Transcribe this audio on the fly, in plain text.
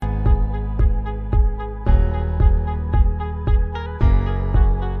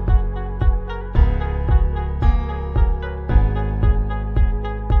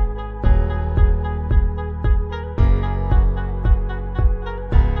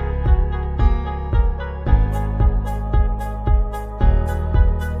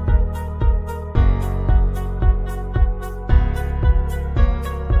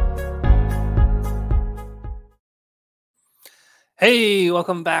Hey,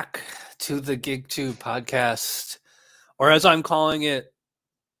 welcome back to the Gig2 podcast, or as I'm calling it,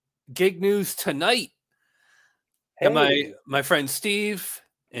 Gig News Tonight. Got Hey. my friend Steve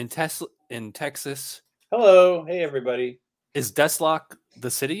in Texas. Hello. Hey, everybody. Is Deslock the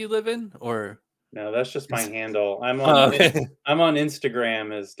city you live in, or No, that's just my handle. I'm on okay. I'm on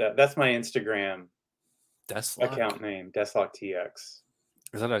Instagram that's my Instagram Deslock? account name, DeslockTX.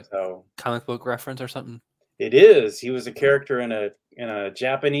 Is that a So comic book reference or something? it is. He was a character in a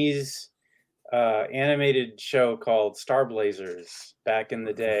Japanese animated show called Star Blazers back in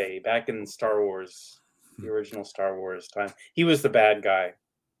the day, back in Star Wars, the original Star Wars time. He was the bad guy.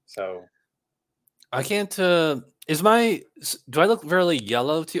 So I can't. Do I look really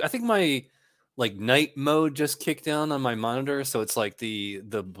yellow too? I think my night mode just kicked down on my monitor, so it's like the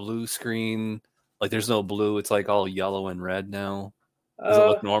blue screen. Like there's no blue; it's like all yellow and red now. Does it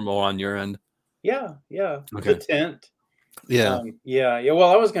look normal on your end? yeah. Okay. The tint. Yeah. Yeah.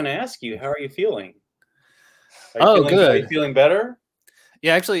 Well, I was going to ask you, how are you feeling? Good. Are you feeling better?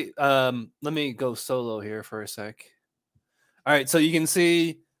 Yeah, actually, let me go solo here for a sec. All right, so you can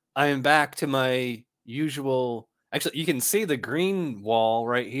see I am back to my usual. Actually, you can see the green wall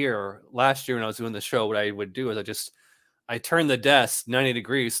right here. Last year when I was doing the show, what I would do is I turned the desk 90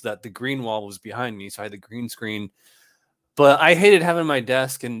 degrees so that the green wall was behind me, so I had the green screen. But I hated having my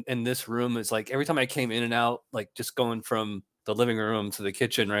desk in this room. It's like every time I came in and out, like just going from the living room to the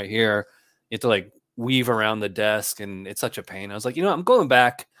kitchen right here, you have to like weave around the desk, and it's such a pain. I was like, I'm going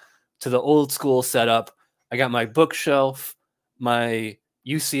back to the old school setup. I got my bookshelf, my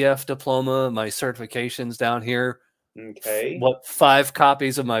UCF diploma, my certifications down here. Okay. 5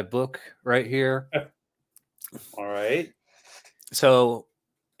 copies of my book right here. All right. So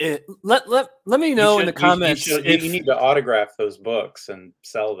let me know in the comments you need to autograph those books and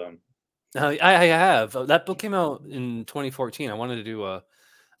sell them. I have. That book came out in 2014. I wanted to do a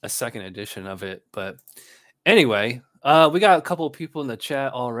second edition of it, but anyway, we got a couple of people in the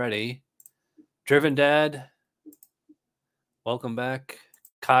chat already. Driven Dad, welcome back.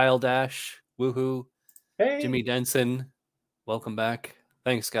 Kyle Dash, woohoo. Hey. Jimmy Denson, welcome back.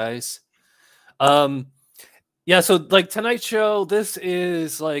 Thanks, guys. Yeah, so like tonight's show, this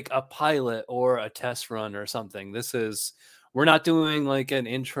is like a pilot or a test run or something. We're not doing like an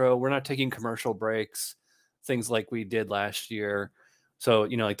intro. We're not taking commercial breaks, things like we did last year. So,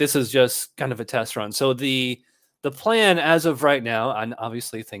 like this is just kind of a test run. So the plan as of right now, and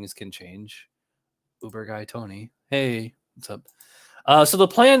obviously things can change. Uber guy Tony, hey, what's up? So the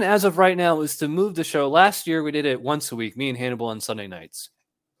plan as of right now is to move the show. Last year we did it once a week, me and Hannibal on Sunday nights.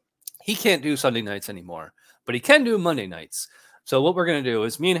 He can't do Sunday nights anymore, but he can do Monday nights. So what we're going to do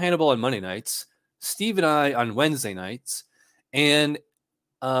is me and Hannibal on Monday nights, Steve and I on Wednesday nights. And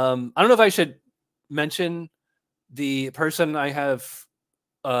I don't know if I should mention the person I have.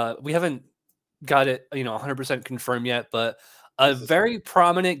 We haven't got it, 100% confirmed yet, but a very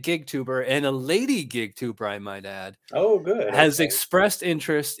prominent gig tuber and a lady gig tuber, I might add. Oh, good. Has expressed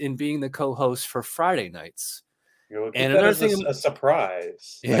interest in being the co-host for Friday nights. And another thing, a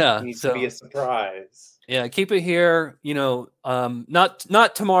surprise. Yeah, it needs to be a surprise. Yeah, keep it here.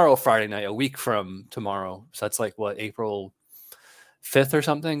 Not tomorrow, Friday night. A week from tomorrow. So that's like what, April 5th or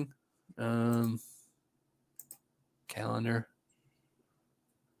something. Calendar.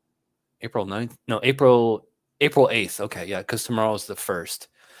 April 9th. No, April 8th. Okay, yeah, because tomorrow's the 1st.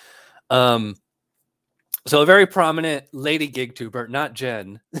 So a very prominent lady gig tuber, not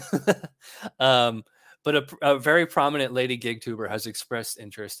Jen. But a very prominent lady gig tuber has expressed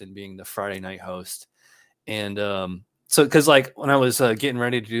interest in being the Friday night host. And so because like when I was getting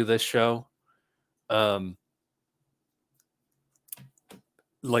ready to do this show, there's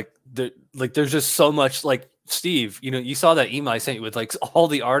just so much, like, Steve, you saw that email I sent you with like all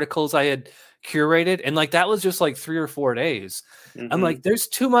the articles I had curated, and like that was just like 3 or 4 days. Mm-hmm. I'm like, there's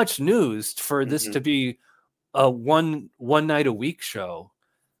too much news for this to be a one night a week show.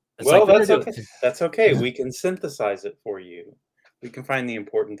 Well, that's okay. That's okay. We can synthesize it for you. We can find the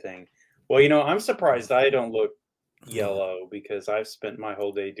important thing. Well, I'm surprised I don't look yellow because I've spent my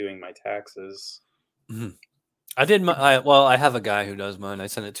whole day doing my taxes. Mm-hmm. I have a guy who does mine. I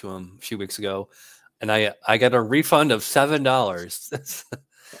sent it to him a few weeks ago, and I got a refund of $7.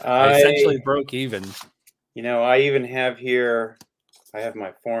 I essentially broke even. I even have here, I have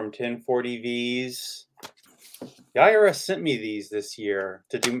my Form 1040Vs. The IRS sent me these this year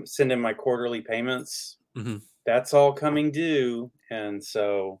to send in my quarterly payments. Mm-hmm. That's all coming due, and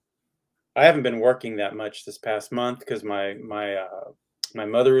so I haven't been working that much this past month because my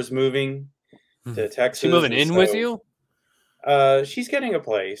mother is moving to Texas. She moving in with you? She's getting a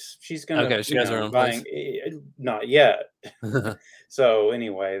place. She's gonna, Okay, she has her own buying. place. Not yet. I've So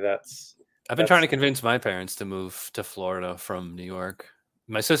anyway, been trying that's to convince my parents to move to Florida from New York.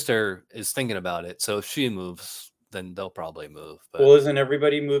 My sister is thinking about it, so if she moves, then they'll probably move. But well, isn't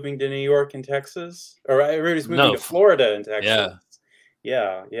everybody moving to New York and Texas, or everybody's moving no, to Florida and Texas? yeah.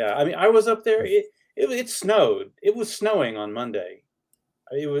 Yeah, yeah. I mean, I was up there. It snowed. It was snowing on Monday.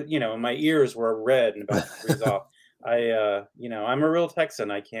 It was, my ears were red and about to freeze off. I'm a real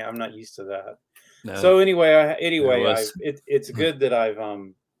Texan. I'm not used to that. No, So anyway, it was. it's good that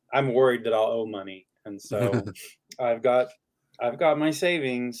I'm worried that I'll owe money, and so I've got I've got my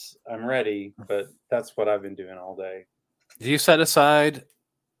savings. I'm ready, but that's what I've been doing all day. Do you set aside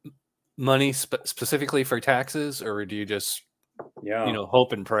money specifically for taxes, or do you just Yeah,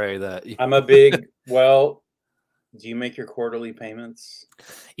 hope and pray that I'm a big well. Do you make your quarterly payments?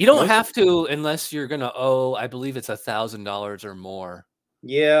 you don't Most have to unless you're gonna owe? I believe it's $1,000 or more. And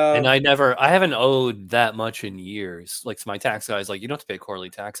Yeah, I haven't owed that much in years. Like, so my tax guy's like, you don't have to pay quarterly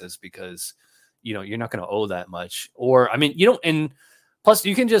taxes because, you're not going to owe that much. Or, I mean, you don't, and plus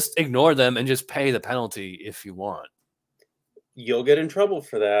you can just ignore them and just pay the penalty if you want. you'll get in trouble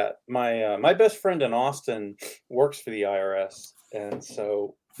for that. My best friend in Austin works for the IRS, and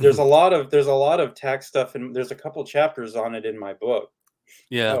so there's a lot of tax stuff, and there's a couple chapters on it in my book.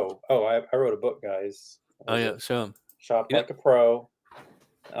 Yeah. I wrote a book, guys. Oh, yeah. So, Shop you know, like a pro.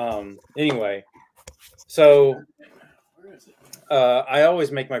 Anyway, so I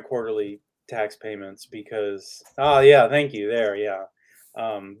always make my quarterly tax payments because yeah, thank you there, yeah.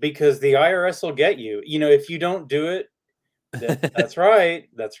 Because the IRS will get you. If you don't do it, that's right.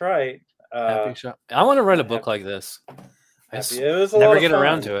 That's right. Uh, happy shop. I want to write a book happy, like this. I happy. just It was a never lot of get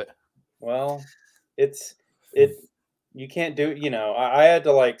around fun. to it. Well, it's it. You can't do. I had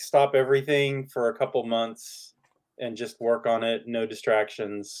to like stop everything for a couple months and just work on it. No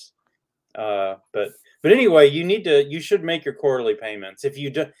distractions. But anyway, you should make your quarterly payments. If you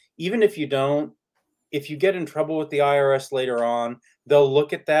do, even if you don't, if you get in trouble with the IRS later on, they'll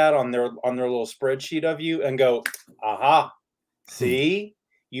look at that on their little spreadsheet of you and go, aha, Hmm. see,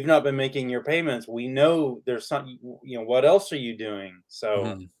 you've not been making your payments. We know there's some, what else are you doing? So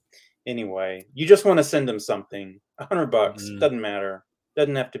Mhm. anyway, you just want to send them something, $100, Mhm. doesn't matter.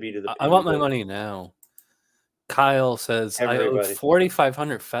 Doesn't have to be to the I penny, want my but money now. Kyle says I owed everybody.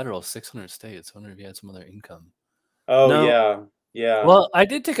 4,500 federal, 600 states. I wonder if you had some other income. Oh No. yeah, yeah. Well, I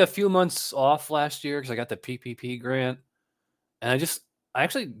did take a few months off last year because I got the PPP grant, and I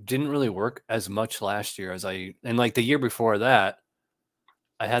actually didn't really work as much last year and like the year before that,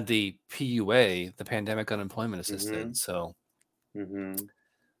 I had the PUA, the Pandemic Unemployment Mhm. Assistance. So, Mhm.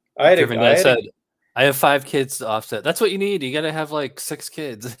 I had a given I that had said, a I have 5 kids to offset. That's what you need. You got to have like 6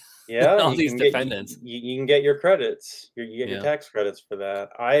 kids, Yeah, all you these can get dependents. you can get your credits. You get your Yeah. tax credits for that.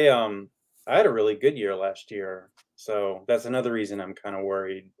 I had a really good year last year. So that's another reason I'm kind of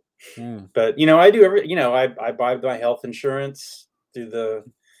worried. Mm. But I do I buy my health insurance through the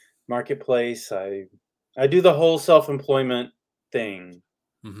marketplace. I do the whole self-employment thing.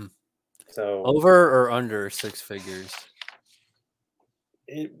 Hmm. So Over or under 6 figures?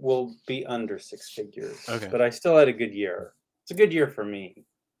 it will be under six figures, Okay. but I still had a good year. It's a good year for me.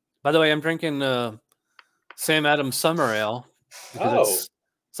 By the way, I'm drinking Sam Adams Summer Ale because Oh,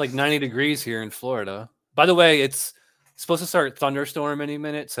 it's like 90 degrees here in Florida. By the way, it's supposed to start thunderstorm any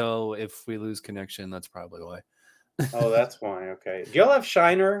minute, so if we lose connection, that's probably why. oh, that's why. Okay. Do y'all have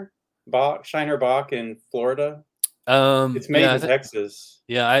Shiner Bock in Florida? It's made Yeah, in Texas.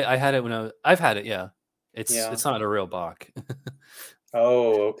 yeah, I had it when I've had it. Yeah, Yeah. it's not a real Bach.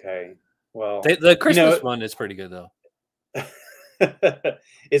 Oh, okay. Well, The you Christmas know, one is pretty good though.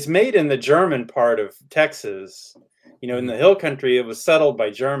 it's made in the German part of Texas. In Hmm. the hill country, it was settled by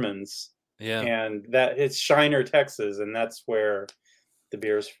Germans, Yeah, and that it's Shiner, Texas, and that's where the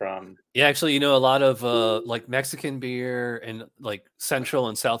beer's from. yeah. Actually, a lot of like Mexican beer and like Central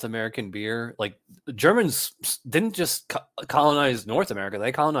and South American beer. Like the Germans didn't just colonize North America;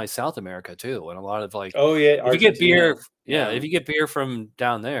 they colonized South America too. And a lot of like, Oh yeah, if you get beer, Argentina. yeah, Yeah. if you get beer from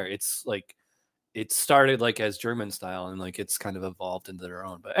down there, it's like it started like as German style, and like it's kind of evolved into their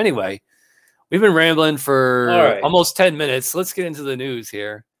own. But anyway, we've been rambling All for right. almost 10 minutes. Let's get into the news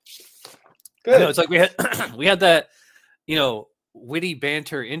here. I know it's Good. like we had we had that witty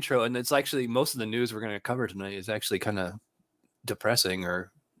banter intro, and it's actually most of the news we're going to cover tonight is actually kind of depressing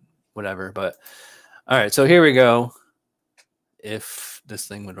or whatever. But all right, so here we go. If this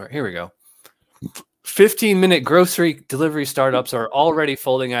thing would work, here we go. 15-minute grocery delivery startups are already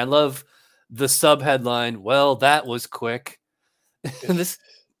folding. I love the sub headline. Well, that was quick. this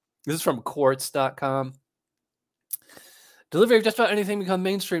is from quartz.com. Delivery of just about anything became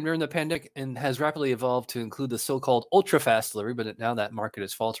mainstream during the pandemic and has rapidly evolved to include the so-called ultra-fast delivery, but now that market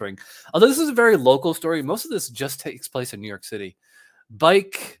is faltering. Although this is a very local story, most of this just takes place in New York City.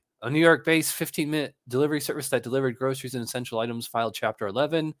 Bike, a New York-based 15-minute delivery service that delivered groceries and essential items, filed Chapter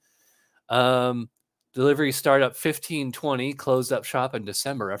 11. Delivery startup 1520 closed up shop in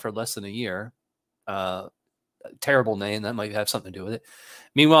December after less than a year. Terrible name. That might have something to do with it.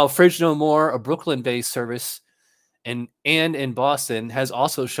 Meanwhile, Fridge No More, a Brooklyn-based service, and in Boston, has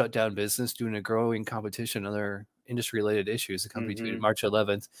also shut down business due to growing competition and other industry-related issues. The company tweeted March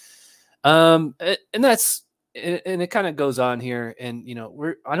 11th. And it kind of goes on here. And,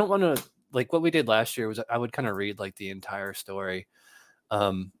 I don't want to, like what we did last year was I would kind of read like the entire story.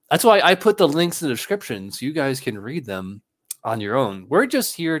 That's why I put the links in the description so you guys can read them on your own. We're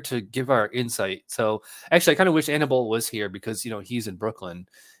just here to give our insight. So actually, I kind of wish Annabelle was here because, he's in Brooklyn.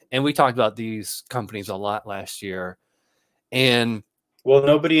 And we talked about these companies a lot last year. And well,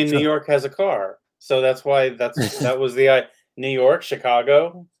 nobody in New York has a car. So that's why that was the New York,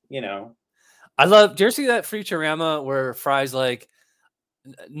 Chicago, I love, do you ever see that Futurama where Fry's like,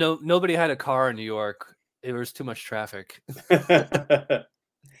 nobody had a car in New York. It was too much traffic.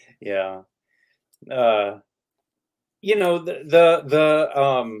 Yeah. The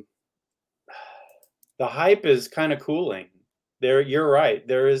hype is kind of cooling. You're right.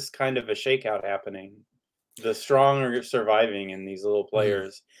 There is kind of a shakeout happening. The strong are surviving in these little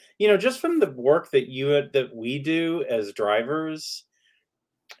players. Just from the work that we do as drivers,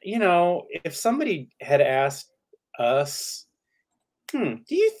 if somebody had asked us, do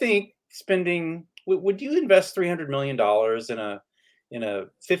you think would you invest $300 million in a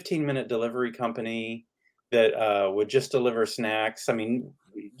 15-minute delivery company that would just deliver snacks? I mean,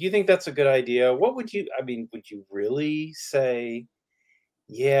 do you think that's a good idea? Would you really say,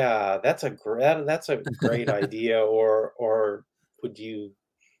 yeah, that's a great idea, or would you,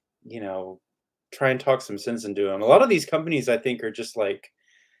 try and talk some sense into them? A lot of these companies, I think, are just like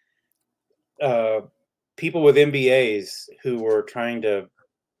people with MBAs who were trying to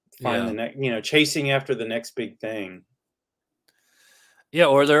find the next, chasing after the next big thing. Yeah,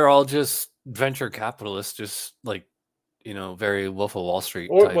 or they're all just venture capitalists, just like, very Wolf of Wall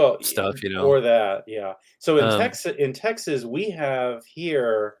Street type stuff, Or that, yeah. So in Texas, we have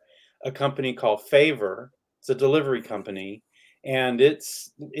here a company called Favor. It's a delivery company, and it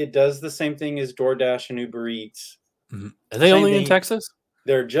does the same thing as DoorDash and Uber Eats. Are they only in Texas?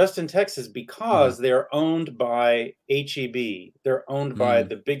 They're just in Texas because they're owned by HEB. They're owned by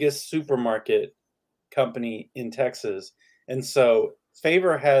the biggest supermarket company in Texas. And so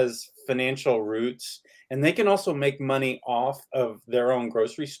Favor has financial roots, and they can also make money off of their own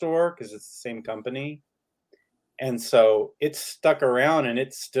grocery store because it's the same company. And so it's stuck around, and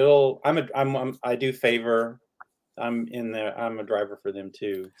it's still, I do Favor. I'm in there. I'm a driver for them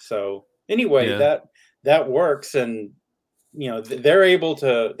too. So anyway, that works. And they're able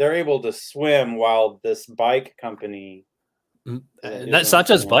to swim while this bike company. And that's not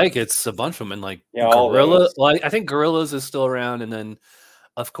just bike; it's a bunch of them. And like Gorilla, I think Gorillas is still around, and then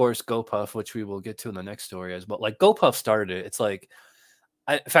of course GoPuff, which we will get to in the next story as well. Like GoPuff started it. It's like,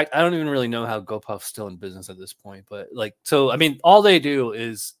 in fact, I don't even really know how GoPuff's still in business at this point. But like, so I mean, all they do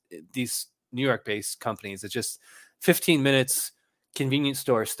is these New York-based companies. It's just 15 minutes convenience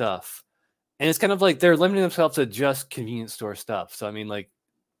store stuff. And it's kind of like they're limiting themselves to just convenience store stuff. So, I mean, like,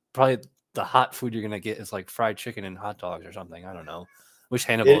 probably the hot food you're going to get is like fried chicken and hot dogs or something. I don't know. Wish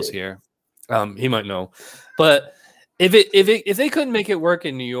Hannibal's here. He might know. But if they couldn't make it work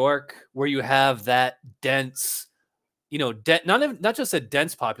in New York, where you have that dense, not just a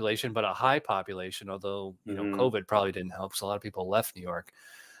dense population, but a high population, although, COVID probably didn't help. So a lot of people left New York.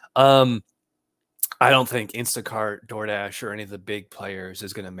 I don't think Instacart, DoorDash, or any of the big players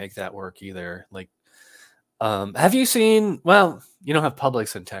is going to make that work either. Like, have you seen? Well, you don't have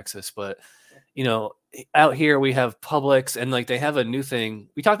Publix in Texas, but out here we have Publix, and like they have a new thing.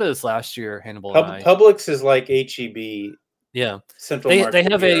 We talked about this last year, Hannibal and I. Publix is like HEB. Yeah, Central. They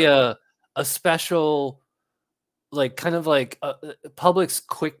have a special, like kind of like Publix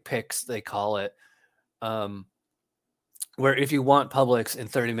Quick Picks, they call it. Where if you want Publix in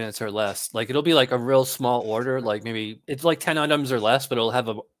 30 minutes or less, like it'll be like a real small order, like maybe it's like 10 items or less, but it'll have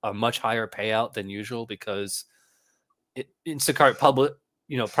a much higher payout than usual because Instacart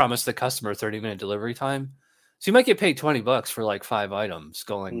promised the customer 30-minute delivery time. So you might get paid $20 for like 5 items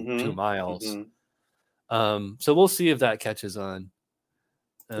going 2 miles. So we'll see if that catches on.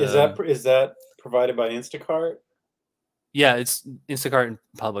 Is that provided by Instacart? Yeah, it's Instacart and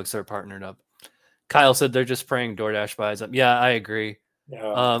Publix are partnered up. Kyle said they're just praying DoorDash buys up. Yeah, I agree.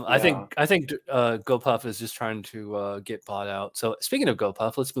 I think GoPuff is just trying to get bought out. So speaking of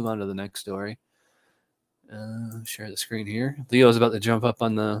GoPuff, let's move on to the next story. Share the screen here. Leo's about to jump up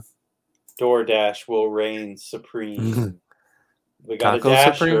on the DoorDash will reign supreme. We got Taco a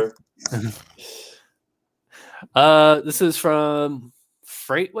Dasher. This is from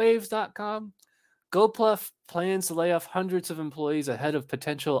freightwaves.com. GoPuff plans to lay off hundreds of employees ahead of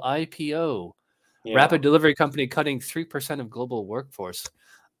potential IPO. Yeah. Rapid delivery company cutting 3% of global workforce.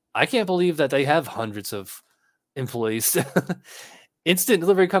 I can't believe that they have hundreds of employees. Instant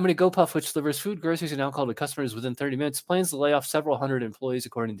delivery company GoPuff, which delivers food, groceries, and alcohol to customers within 30 minutes, plans to lay off several hundred employees,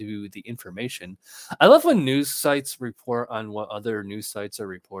 according to the information. I love when news sites report on what other news sites are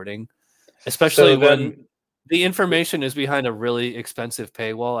reporting, especially when the information is behind a really expensive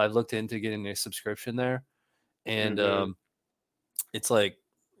paywall. I've looked into getting a subscription there, and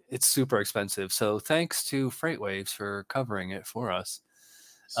it's super expensive. So thanks to Freightwaves for covering it for us.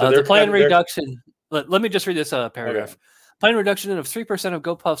 So the plan reduction. Let me just read this paragraph. Okay. Plan reduction of 3% of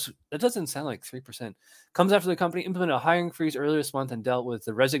GoPuffs. That doesn't sound like 3%. Comes after the company implemented a hiring freeze earlier this month and dealt with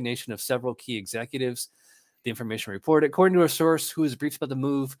the resignation of several key executives. The information reported, according to a source who was briefed about the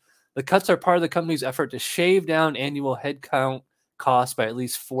move, the cuts are part of the company's effort to shave down annual headcount costs by at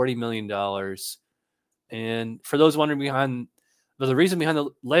least $40 million. And for those wondering the reason behind the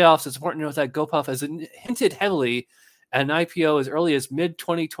layoffs, it's important to note that GoPuff has hinted heavily at an IPO as early as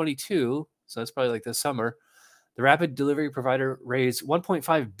mid-2022. So that's probably like this summer. The rapid delivery provider raised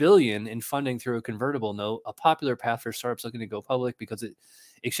 $1.5 billion in funding through a convertible note, a popular path for startups looking to go public because it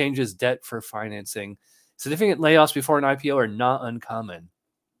exchanges debt for financing. Significant layoffs before an IPO are not uncommon.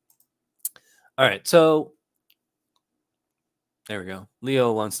 All right, so there we go.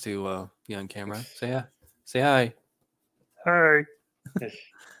 Leo wants to be on camera. Say hi. Say hi. Hi.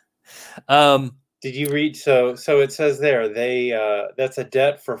 Did you read? So it says there that's a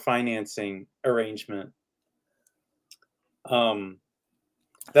debt for financing arrangement.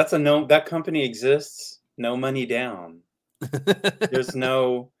 That's that company exists. No money down. There's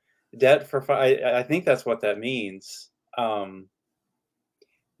no debt for. I think that's what that means.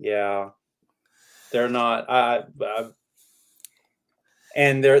 Yeah, they're not.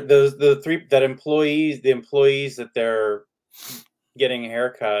 And they're the employees that they're getting a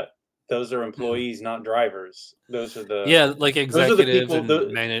haircut. Those are employees, not drivers. Those are like executives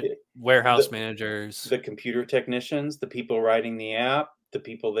and warehouse managers, the computer technicians, the people writing the app, the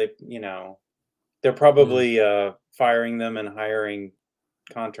people they're probably firing them and hiring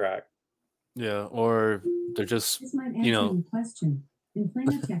contract. Yeah, or they're just question. In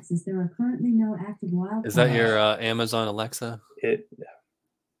Plano, Texas, there are currently no active wildfires. Is that your Amazon Alexa?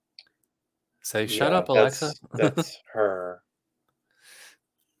 Say, shut up, Alexa. That's her.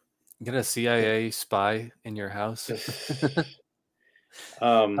 Get a CIA spy in your house.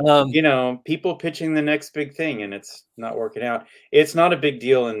 People pitching the next big thing and it's not working out. It's not a big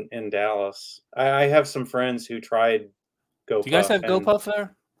deal in Dallas. I have some friends who tried GoPuff. Do you guys have GoPuff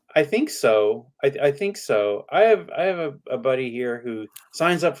there? I think so. I think so. I have a buddy here who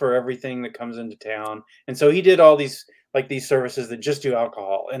signs up for everything that comes into town, and so he did all these services that just do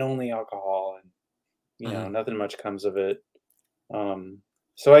alcohol and only alcohol, and nothing much comes of it.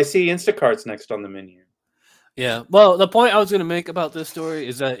 So I see Instacart's next on the menu. Yeah. Well, the point I was going to make about this story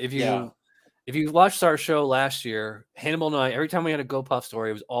is that if you watched our show last year, Hannibal and I, every time we had a GoPuff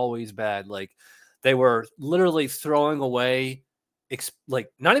story, it was always bad. Like they were literally throwing away,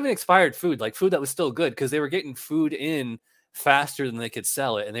 not even expired food, like food that was still good because they were getting food in faster than they could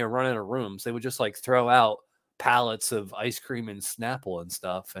sell it, and they were running out of rooms. They would just throw out pallets of ice cream and Snapple and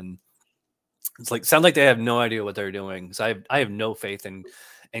stuff, and it's sound like they have no idea what they're doing. So I have no faith in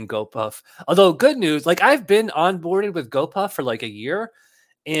GoPuff. Although good news, I've been onboarded with GoPuff for a year,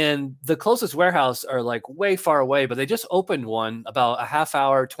 and the closest warehouse are way far away, but they just opened one about a half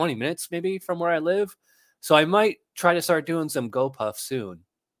hour, 20 minutes maybe from where I live. So I might try to start doing some GoPuff soon.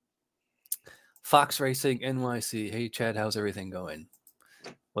 Fox Racing NYC. Hey Chad, how's everything going?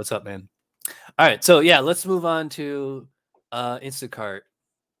 What's up, man? All right, so yeah, let's move on to Instacart.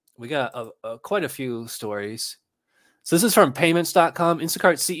 We got quite a few stories. So this is from payments.com.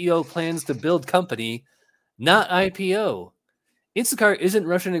 Instacart CEO plans to build company, not IPO. Instacart isn't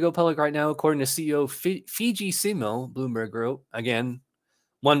rushing to go public right now, according to CEO Fiji Simo, Bloomberg wrote. Again,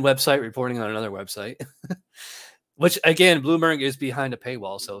 one website reporting on another website. Which, again, Bloomberg is behind a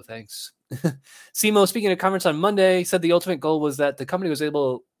paywall, so thanks. Simo, speaking at a conference on Monday, said the ultimate goal was that the company was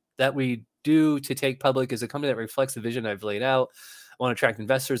able, that we do to take public is a company that reflects the vision I've laid out. Want to attract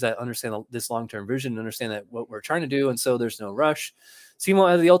investors that understand this long-term vision and understand that what we're trying to do, and so there's no rush.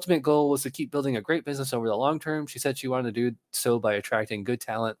 Seymour, the ultimate goal was to keep building a great business over the long term. She said she wanted to do so by attracting good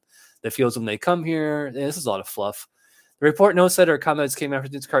talent that feels when they come here. And this is a lot of fluff. The report notes that her comments came after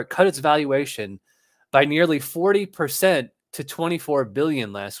Instacart cut its valuation by nearly 40% to $24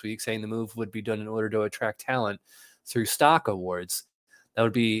 billion last week, saying the move would be done in order to attract talent through stock awards. That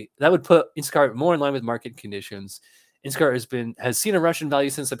would put Instacart more in line with market conditions. Instacart has seen a rush in value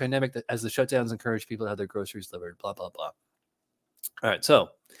since the pandemic as the shutdowns encourage people to have their groceries delivered. Blah blah blah. All right, so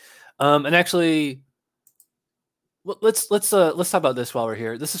and actually, let's talk about this while we're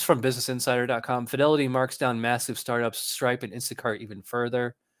here. This is from BusinessInsider.com. Fidelity marks down massive startups Stripe and Instacart even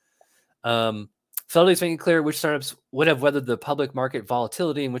further. Fidelity is making clear which startups would have weathered the public market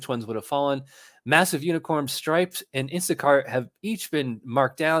volatility and which ones would have fallen. Massive unicorns Stripe and Instacart have each been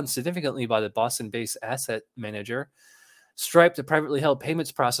marked down significantly by the Boston-based asset manager. Stripe, the privately held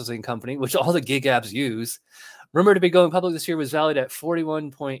payments processing company, which all the gig apps use, rumored to be going public this year, was valued at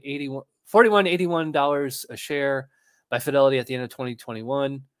 $41.81 a share by Fidelity at the end of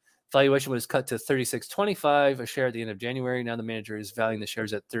 2021. Valuation was cut to $36.25 a share at the end of January. Now the manager is valuing the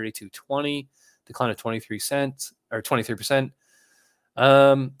shares at $32.20, decline of 23%.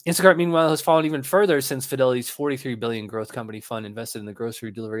 Instacart, meanwhile, has fallen even further since Fidelity's $43 billion growth company fund invested in the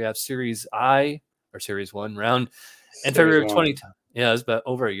grocery delivery app Series I or Series 1 round in February of 2020. Yeah, it was about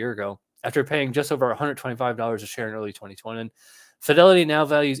over a year ago. After paying just over $125 a share in early 2020, Fidelity now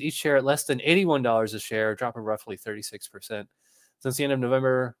values each share at less than $81 a share, a drop of roughly 36%. Since the end of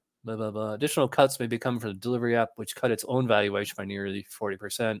November, additional cuts may be coming from the delivery app, which cut its own valuation by nearly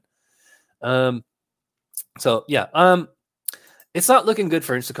 40%. It's not looking good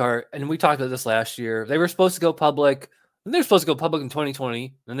for Instacart, and we talked about this last year. They were supposed to go public, and they're supposed to go public in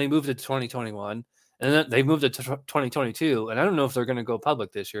 2020, and they moved it to 2021, and then they moved it to 2022, and I don't know if they're going to go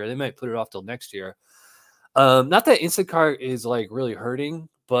public this year. They might put it off till next year. Not that Instacart is like really hurting,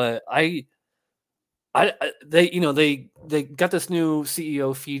 but they got this new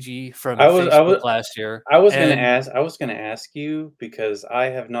CEO Fiji from Facebook last year. I was going to ask you, because I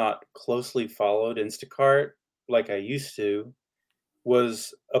have not closely followed Instacart like I used to.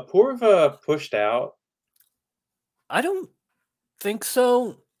 Was Apoorva pushed out? I don't think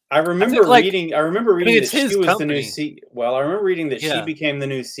so. I remember reading that she was the new CEO. Well, I remember reading that she became the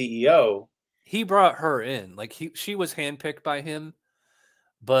new CEO. He brought her in. Like she was handpicked by him,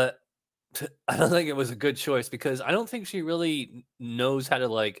 but I don't think it was a good choice because I don't think she really knows how to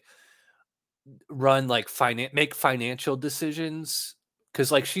like run like make financial decisions.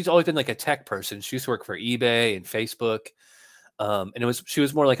 Because like she's always been like a tech person. She used to work for eBay and Facebook. And she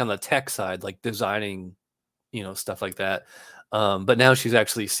was more like on the tech side, like designing, stuff like that. But now she's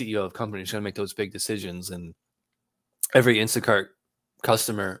actually CEO of companies. She's gonna make those big decisions, and every Instacart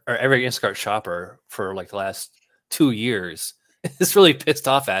customer or every Instacart shopper for like the last 2 years is really pissed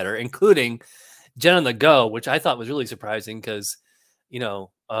off at her, including Jen on the Go, which I thought was really surprising because, you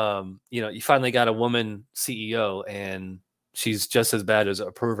finally got a woman CEO, and she's just as bad as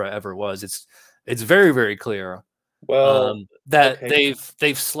Apoorva ever was. It's very, very clear. Well, that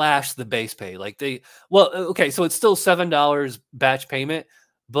they've slashed the base pay. Like so it's still $7 batch payment,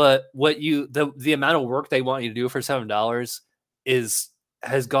 but what the amount of work they want you to do for $7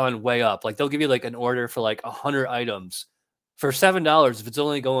 has gone way up. Like they'll give you like an order for like 100 items for $7 if it's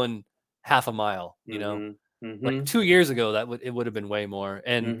only going half a mile, like 2 years ago it would have been way more.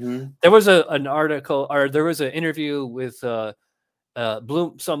 And there was an article, or there was an interview with somebody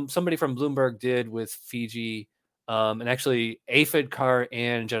from Bloomberg did with Fiji. And actually, Aphid Carr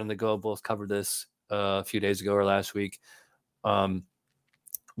and Jen on the Go both covered this a few days ago or last week, where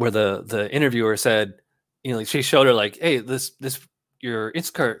the interviewer said, she showed her like, hey, this your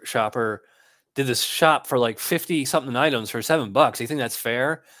Instacart shopper did this shop for like 50 something items for $7. You think that's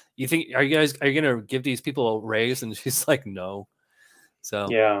fair? Are you going to give these people a raise? And she's like, no. So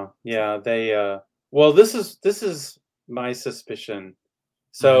yeah, they well, this is my suspicion.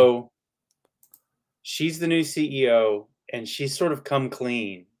 So. She's the new CEO, and she's sort of come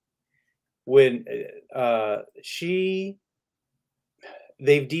clean. When they've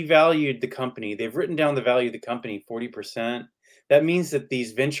devalued the company, they've written down the value of the company 40%. That means that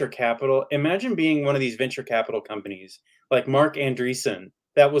these venture capital, imagine being one of these venture capital companies, like Mark Andreessen,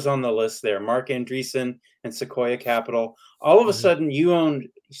 that was on the list there. Mark Andreessen and Sequoia Capital. All of a sudden, you own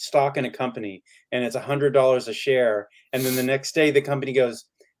stock in a company, and it's $100 a share. And then the next day, the company goes,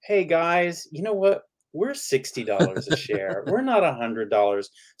 hey, guys, you know what? We're $60 a share. We're not $100.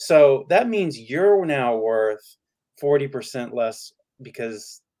 So that means you're now worth 40% less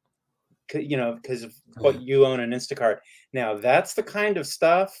because of what you own in Instacart. Now, that's the kind of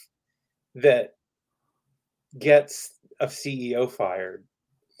stuff that gets a CEO fired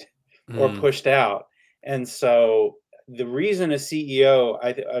or pushed out. And so the reason a CEO,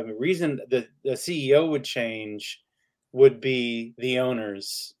 the reason the CEO would change would be the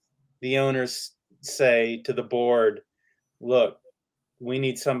owners. The owners say to the board, look, we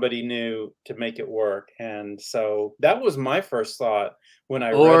need somebody new to make it work. And so that was my first thought when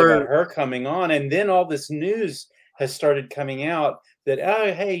I read about her coming on. And then all this news has started coming out that,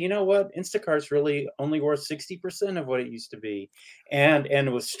 oh, hey, you know what? Instacart's really only worth 60% of what it used to be.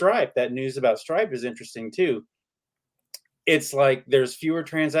 And with Stripe, that news about Stripe is interesting too. It's like there's fewer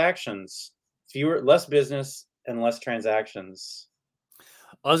transactions, less business and less transactions.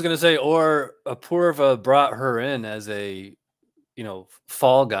 I was going to say, or Apurva brought her in as a,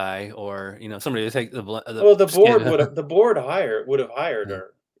 fall guy, or, somebody to take the board would have hired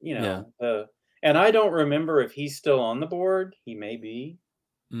her, and I don't remember if he's still on the board. He may be.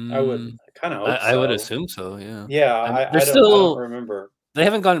 I would kind of hope so. I would assume so. Yeah. Yeah. I don't remember. They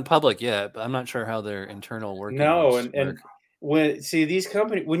haven't gone public yet, but I'm not sure how their internal working. No. And when these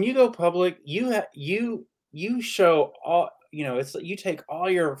companies, when you go public, you show all, it's you take all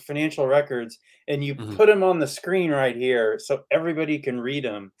your financial records and you put them on the screen right here so everybody can read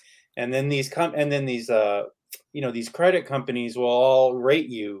them. And then these these credit companies will all rate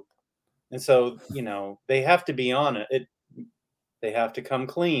you. And so, they have to be on it. They have to come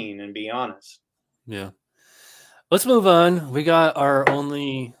clean and be honest. Yeah. Let's move on. We got our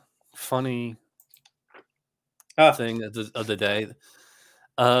only funny thing of the day.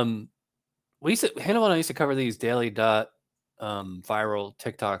 Hannibal and I used to cover these daily viral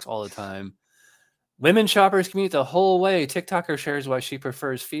TikToks all the time. Women shoppers commute the whole way. TikToker shares why she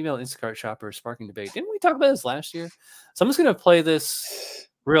prefers female Instacart shoppers, sparking debate. Didn't we talk about this last year? So I'm just going to play this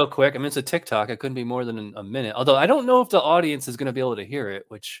real quick. I mean, it's a TikTok. It couldn't be more than a minute. Although I don't know if the audience is going to be able to hear it,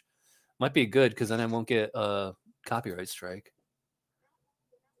 which might be good because then I won't get a copyright strike.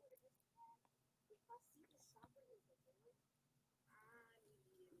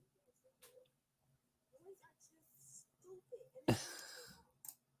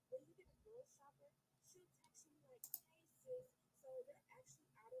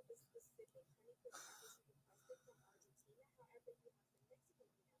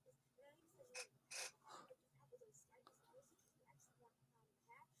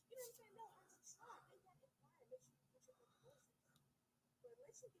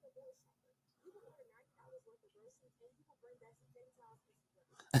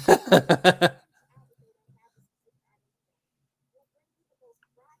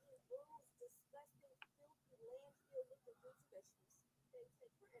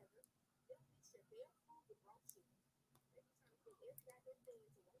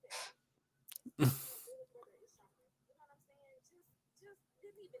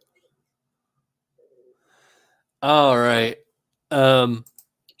 All right.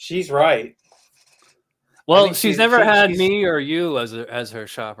 She's right. Well, she's never had me or you as her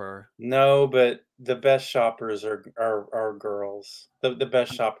shopper. No, but the best shoppers are girls. The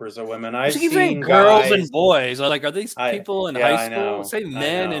best shoppers are women. I've seen girls and boys. Like, are these people in high school? Say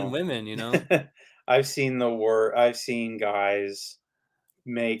men and women. I've seen guys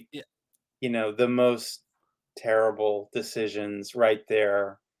make the most terrible decisions right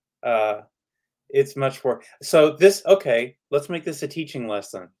there. It's much more. So let's make this a teaching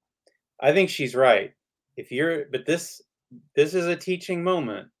lesson. I think she's right. This is a teaching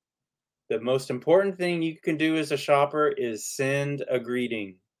moment. The most important thing you can do as a shopper is send a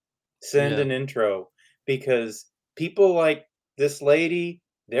greeting, an intro, because people like this lady,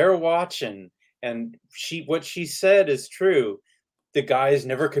 they're watching, and what she said is true. The guys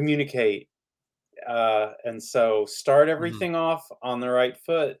never communicate. And so start everything off on the right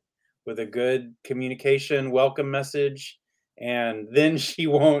foot with a good communication welcome message, and then she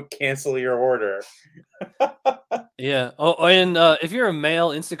won't cancel your order. Yeah. Oh, and if you're a male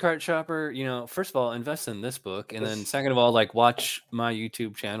Instacart shopper, first of all, invest in this book, and then second of all, watch my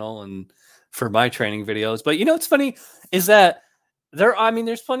YouTube channel and for my training videos. But what's funny is that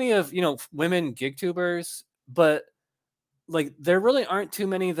there's plenty of women gig tubers, but there really aren't too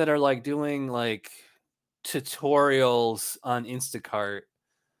many that are doing tutorials on Instacart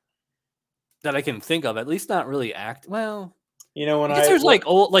that I can think of. At least not really when there's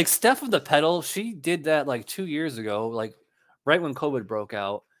old Steph of the Pedal, she did that 2 years ago, right when COVID broke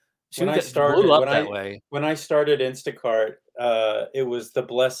out. Blew up that way. When I started Instacart, it was the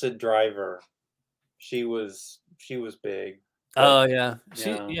Blessed Driver. She was big. Oh yeah.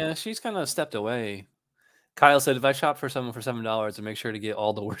 She's kind of stepped away. Kyle said, if I shop for someone for $7, I make sure to get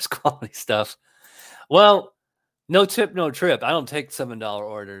all the worst quality stuff. Well, no tip, no trip. I don't take $7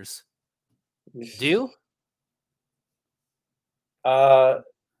 orders. Do you?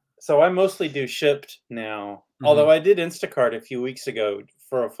 So I mostly do shipped now. Although I did Instacart a few weeks ago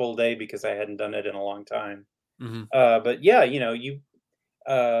for a full day because I hadn't done it in a long time. But yeah, you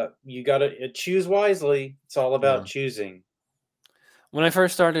gotta choose wisely. It's all about Yeah. choosing. When I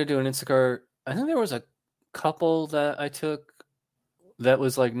first started doing Instacart, I think there was a couple that I took that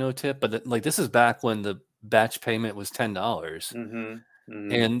was like no tip, but like this is back when the batch payment was $10.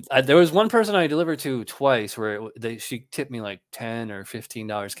 And there was one person I delivered to twice where she tipped me like $10 or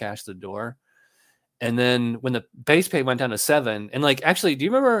 $15 cash at the door. And then when the base pay went down to $7, and like actually, do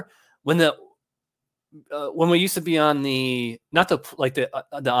you remember when when we used to be on the not the like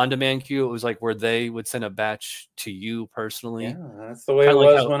the on-demand queue? It was like where they would send a batch to you personally. Yeah, that's the way Kind it of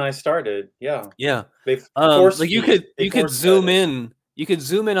like was how, when I started. Yeah, yeah. they force Like you feed. They could force fed zoom it. in. You could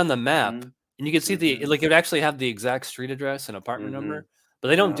zoom in on the map, and you could see like it would actually have the exact street address and apartment number. But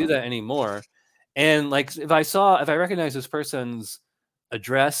they don't do that anymore. And like if I recognize this person's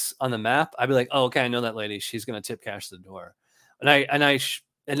address on the map, I'd be like, oh, okay, I know that lady. She's gonna tip cash to the door. And I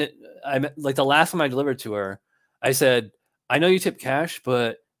like the last time I delivered to her, I said, I know you tip cash,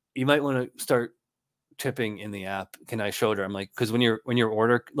 but you might want to start tipping in the app. Can I show her? I'm like, because when your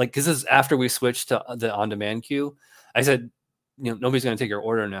order, like, because this is after we switched to the on-demand queue, I said, nobody's going to take your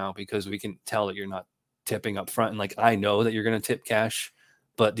order now because we can tell that you're not tipping up front. And like, I know that you're going to tip cash,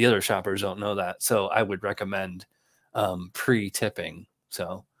 but the other shoppers don't know that. So I would recommend pre-tipping.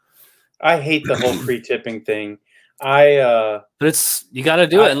 So I hate the whole pre-tipping thing. But it's you got to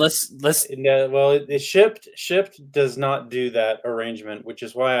do it. And let's well, shipped does not do that arrangement, which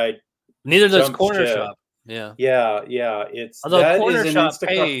is why I neither does jumped Corner ship. Shop. Yeah. It's Although that Corner is an Shop Instacart.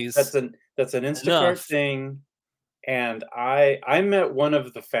 pays That's an Instacart enough. thing. And I met one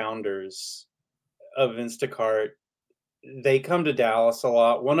of the founders of Instacart. They come to Dallas a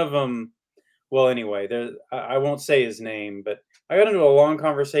lot. One of them, well, anyway, I won't say his name, but I got into a long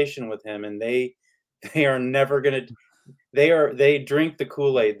conversation with him, and they are never gonna. They drink the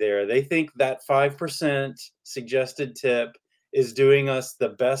Kool-Aid there. They think that 5% suggested tip is doing us the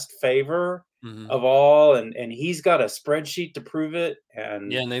best favor of all, and he's got a spreadsheet to prove it.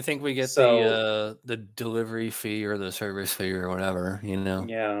 And yeah, and they think we get so the delivery fee or the service fee or whatever,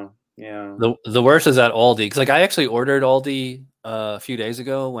 yeah. The worst is at Aldi, because like I actually ordered Aldi a few days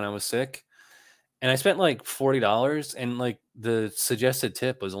ago when I was sick, and I spent like $40, and like the suggested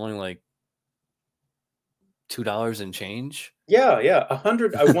tip was only like $2 and change. Yeah, a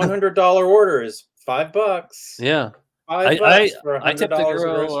 $100 order is $5. Yeah, $5 for I tipped the $100 of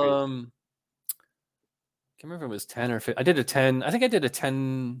girl. groceries. Can't remember if it was 10 or 15. I did a 10. I think I did a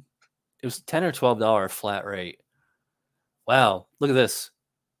 10. It was $10 or $12 flat rate. Wow, look at this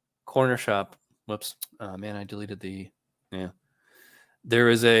Corner Shop. Whoops, man, I deleted the. Yeah, there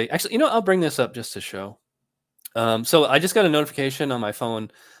is actually. I'll bring this up just to show. So I just got a notification on my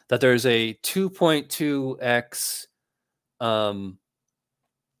phone that there's a 2.2x on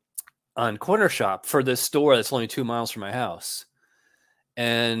Corner Shop for this store that's only 2 miles from my house.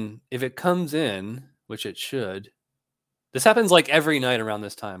 And if it comes in, which it should, this happens like every night around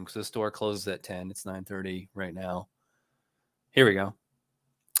this time because the store closes at 10. It's 9:30 right now. Here we go.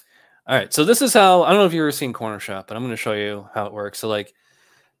 All right. So this is how, I don't know if you've ever seen Corner Shop, but I'm going to show you how it works. So like,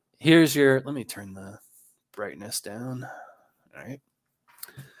 here's let me turn the brightness down. All right.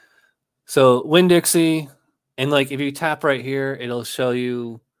 So Winn-Dixie, and like if you tap right here, it'll show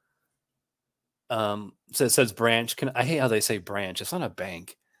you. So it says branch. I hate how they say branch. It's not a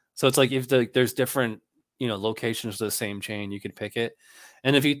bank. So it's like if there's different locations of the same chain, you could pick it.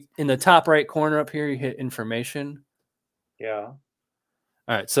 And if you in the top right corner up here, you hit information. Yeah. All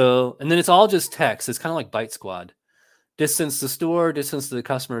right. So and then it's all just text. It's kind of like Byte Squad. Distance to store, distance to the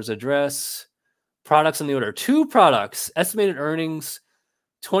customer's address, products in the order. 2 products, estimated earnings,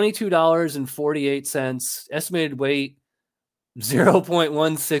 $22.48, estimated weight,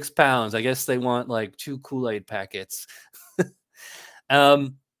 0.16 pounds. I guess they want like 2 Kool-Aid packets.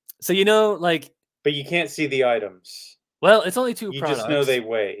 So like, but you can't see the items. Well, it's only 2 you products. You just know they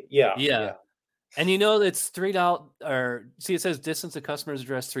weigh. Yeah. And it's $3, or see, it says distance to customer's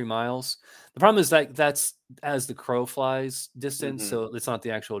address 3 miles. The problem is that that's as the crow flies distance, so it's not the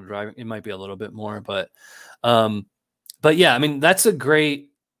actual driving. It might be a little bit more, but yeah, I mean that's a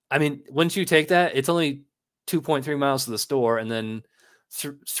great. I mean, once you take that, it's only 2.3 miles to the store, and then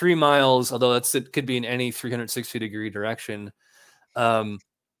 3 miles. Although it could be in any 360-degree direction. 2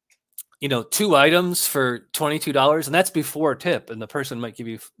 items for $22, and that's before tip. And the person might give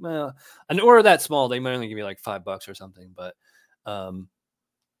you an order that small, they might only give you like $5 or something. But I mean,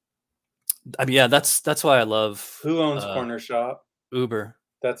 yeah, that's why I love. Who owns Corner Shop? Uber.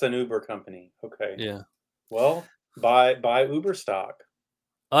 That's an Uber company. Okay. Yeah. Well, Buy Uber stock.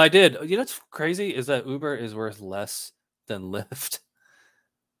 Oh, I did. You know what's crazy is that Uber is worth less than Lyft.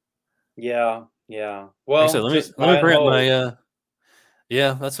 Yeah, yeah. Well, Actually, just let me buy and bring up hold. my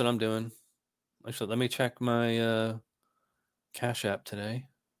yeah, that's what I'm doing. Actually, let me check my Cash App today.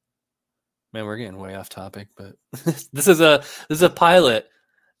 Man, we're getting way off topic, but this is a pilot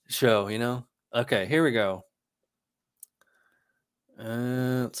show, you know? Okay, here we go.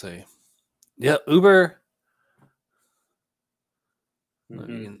 Let's see. Yeah, Uber.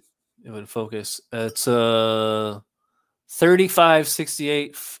 Mhm. It would focus. It's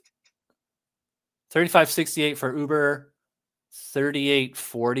 35.68 35.68 for Uber,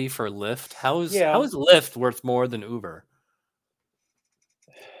 38.40 for Lyft. How is Yeah. Lyft worth more than Uber?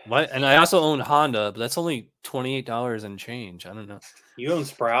 What? And I also own Honda, but that's only $28 and change. I don't know. You own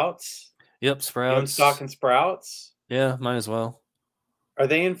Sprouts? Yep, You own stock Sprouts. in Sprouts? Yeah, might as well. Are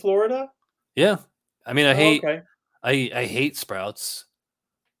they in Florida? Yeah. I mean, Oh, okay. I hate Sprouts.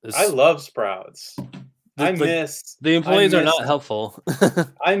 I This love Sprouts. I the miss employees are not helpful.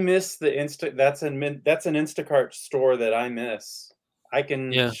 I miss the that's an Instacart store that I miss. I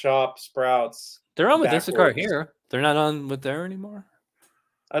can Yeah. shop Sprouts They're on with Instacart backwards. here. They're not on with there anymore.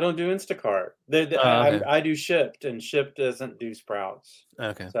 I don't do Instacart. Oh, okay. I do Shipt, and Shipt doesn't do Sprouts.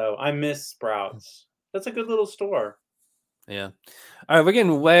 Okay. So I miss Sprouts. That's a good little store. Yeah. All right, we're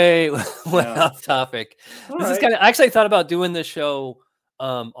getting way Yeah. off topic. All This is right. kind of I actually thought about doing this show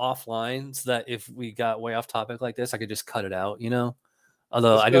offline so that if we got way off topic like this, I could just cut it out, you know?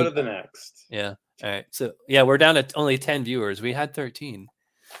 Although Let's I go do to the next. yeah. All right. So yeah, we're down to only 10 viewers. We had 13.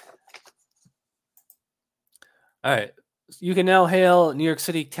 All right. You can now hail New York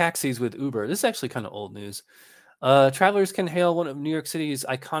City taxis with Uber. This is actually kind of old news. Travelers can hail one of New York City's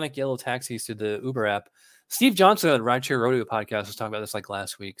iconic yellow taxis through the Uber app. Steve Johnson on Rideshare Rodeo podcast was talking about this like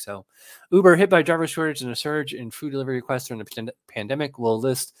last week. So, Uber, hit by driver shortage and a surge in food delivery requests during the pandemic, will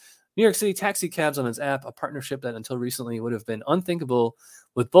list New York City taxi cabs on its app, a partnership that until recently would have been unthinkable,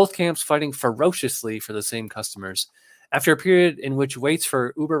 with both camps fighting ferociously for the same customers. After a period in which waits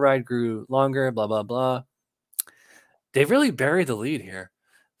for Uber ride grew longer, blah, blah, blah, they've really buried the lead here.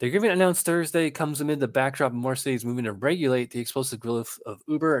 The agreement announced Thursday comes amid the backdrop of more cities moving to regulate the explosive growth of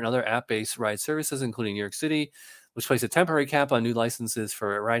Uber and other app-based ride services, including New York City, which placed a temporary cap on new licenses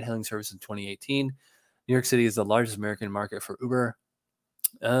for ride-hailing service in 2018. New York City is the largest American market for Uber.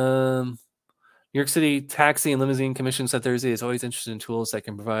 New York City Taxi and Limousine Commission said Thursday is always interested in tools that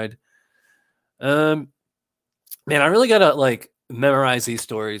can provide. Man, I really gotta like memorize these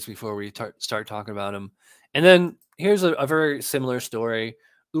stories before we start talking about them. And then here's a very similar story.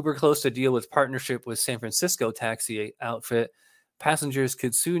 Uber closed a deal with partnership with San Francisco taxi outfit. Passengers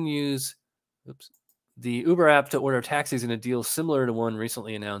could soon use the Uber app to order taxis in a deal similar to one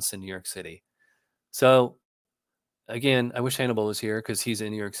recently announced in New York City. So, again, I wish Hannibal was here because he's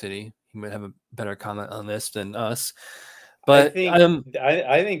in New York City. He might have a better comment on this than us. But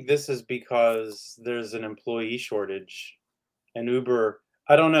I think this is because there's an employee shortage, and Uber.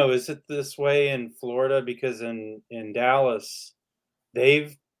 I don't know. Is it this way in Florida? Because in Dallas,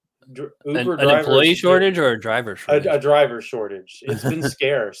 they've Uber an employee drivers shortage or a driver shortage? a driver shortage. It's been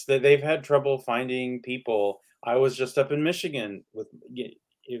scarce. They've had trouble finding people. I was just up in Michigan with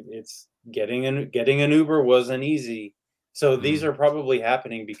it's getting an Uber wasn't easy. So these are probably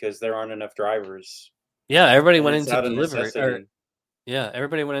happening because there aren't enough drivers. Yeah, everybody And went it's into out of delivery. necessity. Yeah,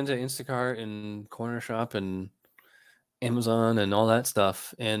 everybody went into Instacart and Corner Shop and Amazon and all that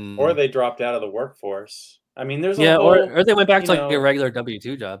stuff. Or And they dropped out of the workforce. I mean, there's a yeah, whole, or they went back you to like a know, regular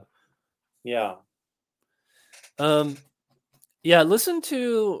W-2 job. yeah. Yeah, listen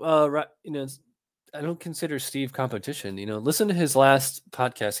to you know, I don't consider Steve competition. You know, listen to his last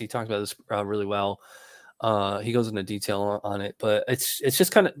podcast. He talked about this really well. He goes into detail on it, but it's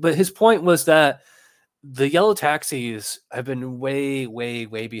just kind of. But his point was that the yellow taxis have been way, way,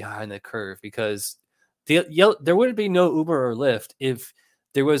 way behind the curve because there would be no Uber or Lyft if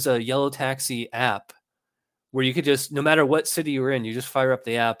there was a yellow taxi app where you could just, no matter what city you're in, you just fire up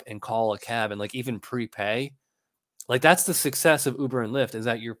the app and call a cab and like even prepay. Like that's the success of Uber and Lyft is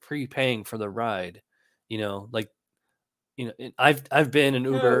that you're prepaying for the ride. You know, like I've been an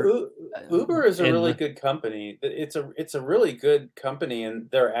Uber Uber is a really and good company. It's a really good company, and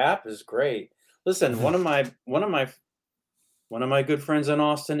their app is great. Listen, one of my good friends in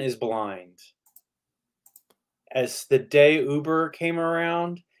Austin is blind. As the day Uber came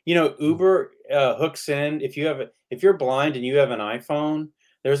around, Uber hooks in. If you're blind and you have an iPhone,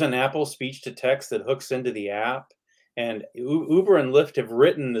 there's an Apple speech to text that hooks into the app. And Uber and Lyft have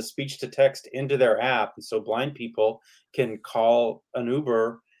written the speech to text into their app, and so blind people can call an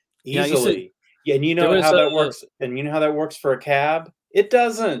Uber yeah, easily. Yeah, and you There know was how that a works. And you know how that works for a cab? It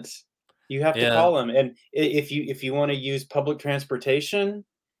doesn't. You have to yeah. call them. And if you want to use public transportation,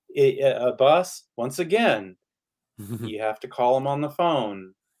 a bus, once again, you have to call them on the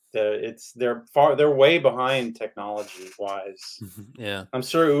phone. They're way behind technology wise. Yeah. I'm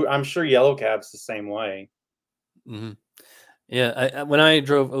sure Yellow Cab's the same way. Hmm. Yeah, when I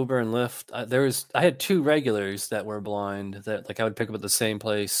drove Uber and Lyft, I had two regulars that were blind that like I would pick up at the same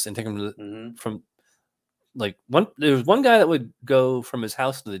place and take them Hmm. from like one. There was one guy that would go from his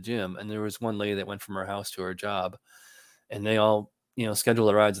house to the gym, and there was one lady that went from her house to her job, and they all schedule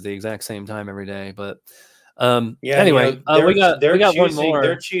their rides at the exact same time every day. But Yeah, anyway, we got one more.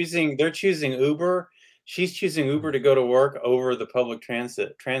 they're choosing Uber. She's choosing Uber to go to work over the public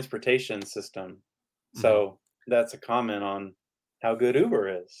transportation system. Mhm. So that's a comment on how good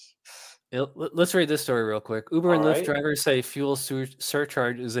Uber is. Let's read this story real quick. Uber All and Lyft right. drivers say fuel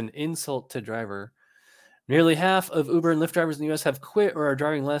surcharge is an insult to driver. Nearly half of Uber and Lyft drivers in the U.S. have quit or are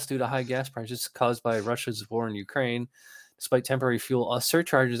driving less due to high gas prices caused by Russia's war in Ukraine. Despite temporary fuel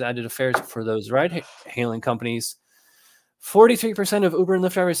surcharges added to fares for those ride-hailing companies, 43% of Uber and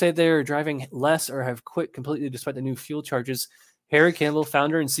Lyft drivers say they are driving less or have quit completely despite the new fuel charges. Harry Campbell,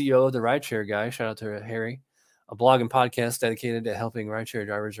 founder and CEO of the Rideshare Guy, shout out to Harry, a blog and podcast dedicated to helping rideshare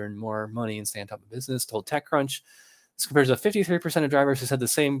drivers earn more money and stay on top of business, told TechCrunch. This compares to 53% of drivers who said the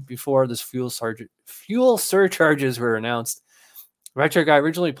same before this fuel surcharges were announced. Rideshare Guy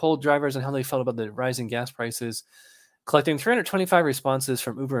originally polled drivers on how they felt about the rising gas prices, collecting 325 responses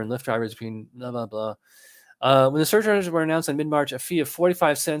from Uber and Lyft drivers between blah, blah, blah. When the surcharges were announced in mid-March, a fee of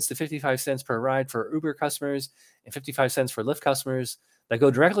 45 cents to 55 cents per ride for Uber customers and 55 cents for Lyft customers that go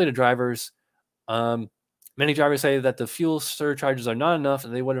directly to drivers. Many drivers say that the fuel surcharges are not enough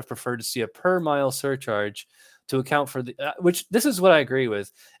and they would have preferred to see a per-mile surcharge to account for the which this is what I agree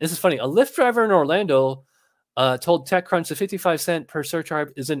with. This is funny. A Lyft driver in Orlando told TechCrunch the 55 cent per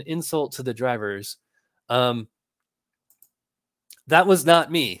surcharge is an insult to the drivers. That was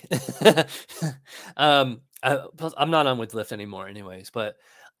not me. I'm not on with Lyft anymore, anyways. But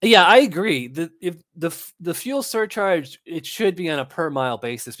yeah, I agree. If the fuel surcharge, it should be on a per mile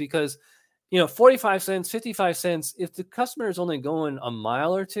basis because 45 cents, 55 cents. If the customer is only going a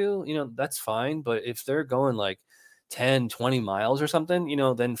mile or two, that's fine. But if they're going like 10, 20 miles or something,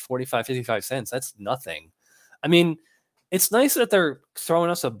 then 45, 55 cents, that's nothing. I mean, it's nice that they're throwing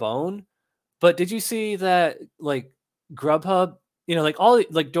us a bone, but did you see that like Grubhub, like all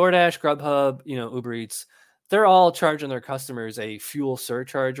like DoorDash, Grubhub, Uber Eats, they're all charging their customers a fuel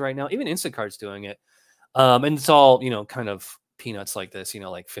surcharge right now. Even Instacart's doing it. And it's all, kind of peanuts like this,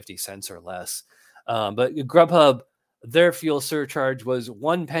 like 50 cents or less. But Grubhub, their fuel surcharge was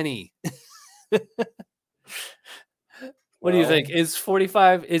 1 penny. What do you think? Well, Is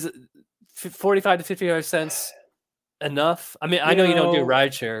 45 to 55 cents enough? I mean, I you know you don't do know,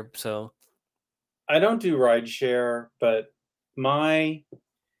 rideshare, so I don't do rideshare, but my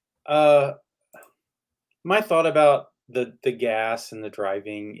uh my thought about the gas and the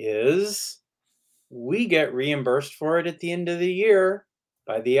driving is we get reimbursed for it at the end of the year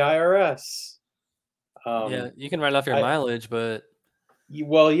by the IRS. yeah, Um, you can write off your I mileage, but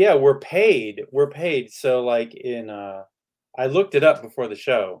well, yeah, we're paid. We're paid. So like I looked it up before the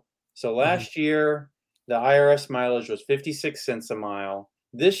show. So mhm, last year the IRS mileage was 56 cents a mile.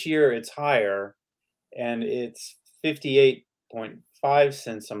 This year it's higher and it's 58.5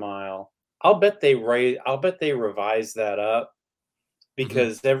 cents a mile. I'll bet they revise that up mhm,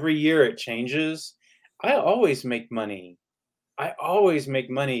 because every year it changes. I always make money. I always make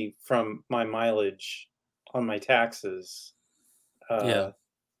money from my mileage on my taxes. yeah. Uh,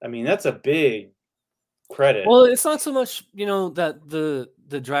 I mean, that's a big credit. Well, it's not so much, that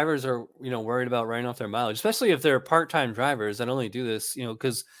the drivers are, worried about writing off their mileage, especially if they're part-time drivers that only do this,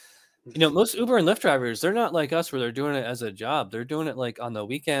 because most Uber and Lyft drivers, they're not like us where they're doing it as a job. They're doing it like on the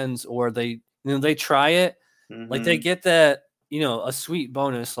weekends or they try it. Like they Hmm. get that, a sweet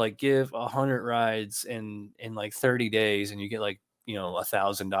bonus, like give 100 rides in like 30 days and you get like,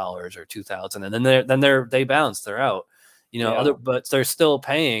 $1,000 or 2,000 and they bounce, they're out. Yeah, But they're still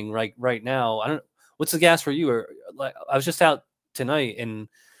paying right now. I don't what's the gas for you or like I was just out tonight and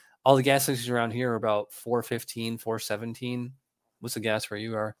all the gas stations around here are about 415, 417. What's the gas where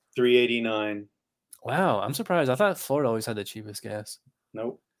you are? 389. Wow, I'm surprised. I thought Florida always had the cheapest gas.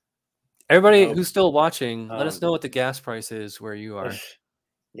 Nope, Everybody nope. who's still watching, let us Um, know what the gas price is where you are.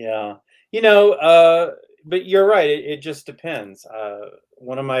 yeah, you know, but you're right. It just depends.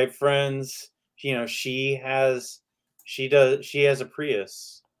 One of my friends, she has a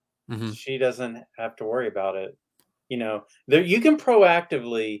Prius. Hmm. She doesn't have to worry about it. There you can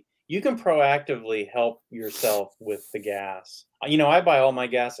proactively you can proactively help yourself with the gas. You know, I buy all my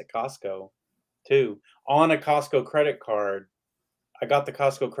gas at Costco too, on a Costco credit card. I got the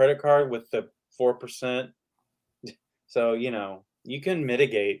Costco credit card with the 4%. So, you know, you can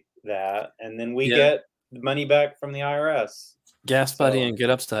mitigate that, and then we Yeah. get the money back from the IRS. Gas Buddy So, and Get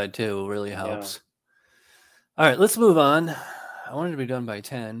Upside too really yeah. helps. All right, let's move on. I wanted to be done by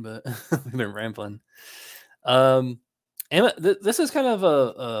 10, but we've been rambling. This is kind of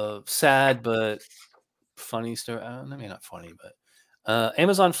a sad but funny story. Maybe not funny, but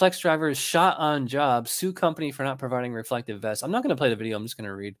Amazon Flex drivers shot on job, sue company for not providing reflective vests. I'm not going to play the video. I'm just going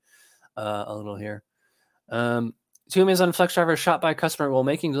to read a little here. Two Amazon Flex drivers shot by a customer while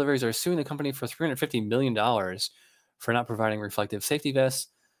making deliveries are suing the company for $350 million for not providing reflective safety vests.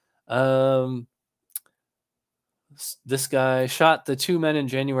 This guy shot the two men in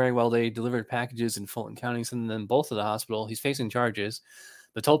January while they delivered packages in Fulton County, sending them both to the hospital. He's facing charges,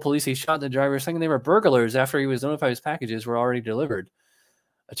 but told police he shot the driver, saying they were burglars after he was notified his packages were already delivered.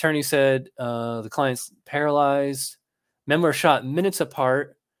 Attorney said the client's paralyzed. Men were shot minutes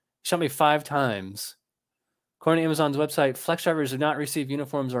apart. Shot me 5 times. According to Amazon's website, Flex drivers do not receive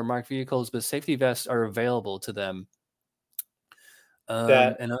uniforms or marked vehicles, but safety vests are available to them.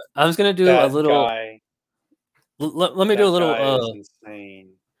 And I was going to do a little... Guy, let me do a little... is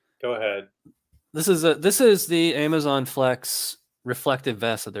insane. Go ahead. This is the Amazon Flex reflective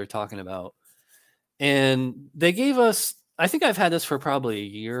vest that they're talking about. And they gave us... I think I've had this for probably a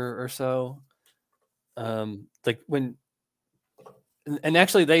year or so. And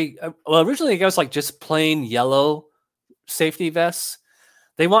actually they originally it was like just plain yellow safety vests.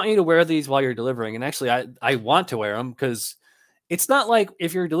 They want you to wear these while you're delivering, and actually I want to wear them because it's not like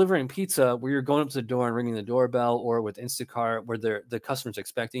if you're delivering pizza where you're going up to the door and ringing the doorbell, or with Instacart where the customer's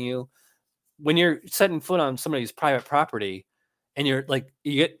expecting you. When you're setting foot on somebody's private property and you're like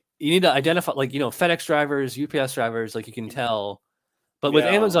you need to identify, like, you know, FedEx drivers, UPS drivers, like you can tell. But with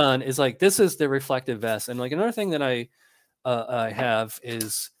Amazon is like, this is the reflective vest. And like another thing that I have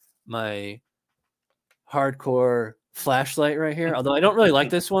is my hardcore flashlight right here. Although I don't really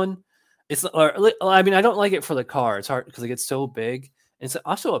like this one. I mean, I don't like it for the car. It's hard because it gets so big. It's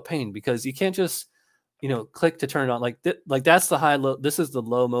also a pain because you can't just, you know, click to turn it on. Like that's the high low. This is the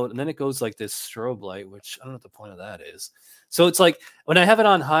low mode, and then it goes like this strobe light, which I don't know what the point of that is. So it's like when I have it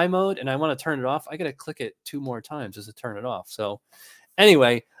on high mode and I want to turn it off, I got to click it 2 more times just to turn it off. So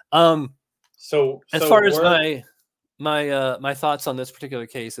anyway, so as far as my thoughts on this particular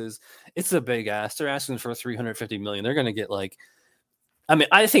case is, it's a big ask. They're asking for $350 million. They're going to get like, I mean,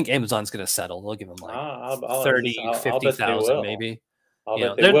 I think Amazon's going to settle. They'll give them like 50,000 maybe.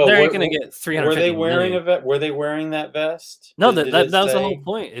 They're going to get 350 Were they wearing million. Were they wearing that vest? No, that was the whole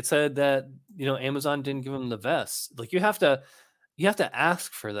point. It said that, you know, Amazon didn't give them the vest. Like you have to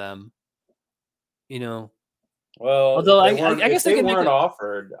ask for them, you know. Well, although I guess they weren't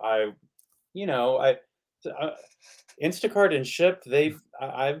offered. Instacart and Shipt,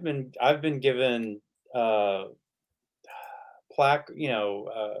 I've been given plaque,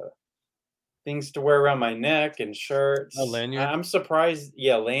 things to wear around my neck and shirts. A lanyard? I'm surprised.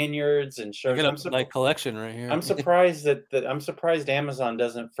 Yeah, lanyards and shirts. I got my collection right here. I'm surprised I'm surprised Amazon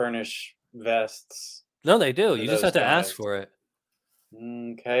doesn't furnish vests. No, they do. You just have to ask for it.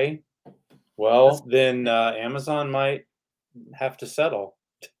 Okay. Well, then Amazon might have to settle.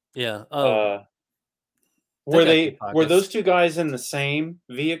 Yeah. Were those two guys in the same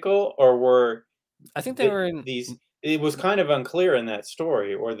vehicle, or were I think they were in these? It was kind of unclear in that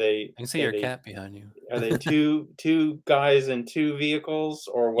story. Or they? I can see your cat behind you. Are they two guys in 2 vehicles,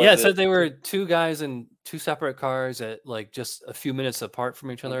 or was it said they were 2 guys in 2 separate cars at like just a few minutes apart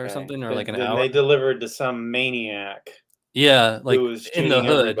from each other or something, or like an hour. They delivered to some maniac. Yeah, like who was in the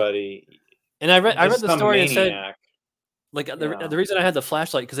hood. Everybody. And I read the story maniac. and said, like the reason I had the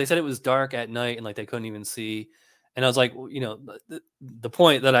flashlight, because they said it was dark at night and like they couldn't even see. And I was like, you know, the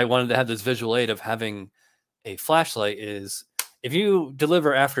point that I wanted to have this visual aid of having a flashlight is, if you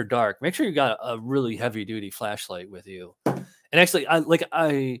deliver after dark, make sure you got a really heavy duty flashlight with you. And actually, I'm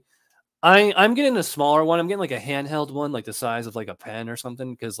getting a smaller one. I'm getting like a handheld one, like the size of like a pen or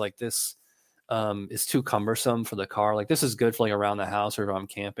something, because like this is too cumbersome for the car. Like this is good for like around the house or if I'm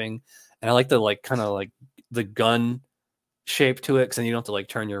camping. And I like the like kind of like the gun shape to it, because then you don't have to like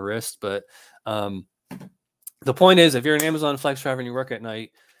turn your wrist. But the point is, if you're an Amazon Flex driver and you work at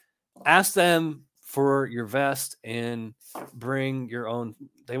night, ask them for your vest and bring your own.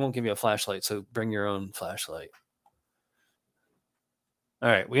 They won't give you a flashlight, so bring your own flashlight. All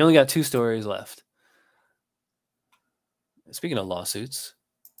right, we only got 2 stories left. Speaking of lawsuits,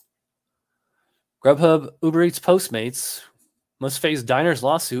 Grubhub, Uber Eats, Postmates must face diners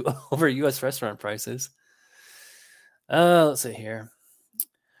lawsuit over U.S. restaurant prices. Let's see here.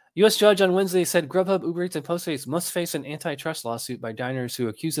 U.S. judge on Wednesday said Grubhub, Uber Eats, and Postmates must face an antitrust lawsuit by diners who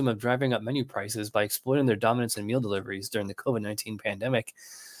accuse them of driving up menu prices by exploiting their dominance in meal deliveries during the COVID-19 pandemic.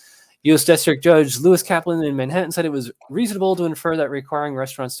 U.S. District Judge Lewis Kaplan in Manhattan said it was reasonable to infer that requiring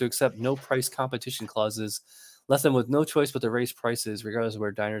restaurants to accept no price competition clauses left them with no choice but to raise prices regardless of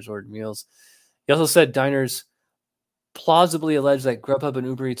where diners ordered meals. He also said diners plausibly allege that Grubhub and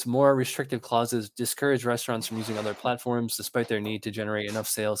Uber Eats' more restrictive clauses discourage restaurants from using other platforms despite their need to generate enough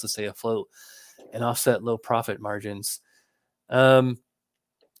sales to stay afloat and offset low profit margins. So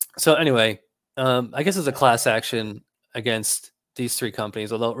anyway, I guess it's a class action against these three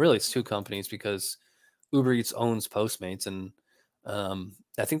companies, although really it's two companies because Uber Eats owns Postmates, and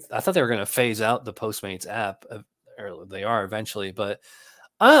I thought they were going to phase out the Postmates app, or they are eventually, but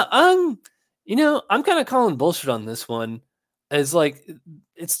I'm kind of calling bullshit on this one. As like,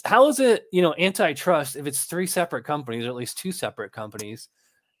 it's how is it antitrust if it's three separate companies or at least two separate companies?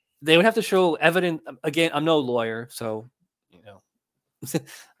 They would have to show evidence. Again, I'm no lawyer, so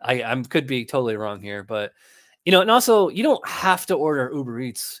I could be totally wrong here, but and also you don't have to order Uber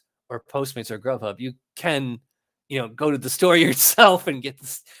Eats or Postmates or Grubhub. You can, go to the store yourself and get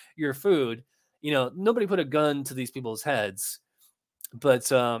your food. Nobody put a gun to these people's heads.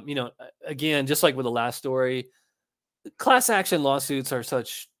 But again, just like with the last story, class action lawsuits are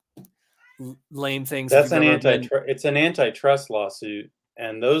such lame things. That's it's an antitrust lawsuit,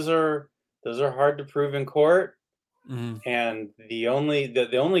 and those are hard to prove in court. Mm-hmm. And the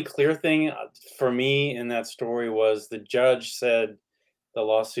only clear thing for me in that story was the judge said the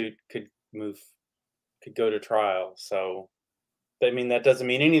lawsuit could go to trial. So, I mean, that doesn't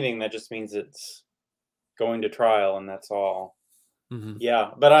mean anything. That just means it's going to trial, and that's all. Mm-hmm. Yeah,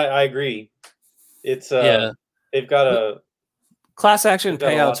 but I agree. It's they've got a class action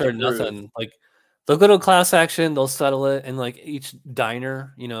payouts are nothing. Like they'll go to class action, they'll settle it, and like each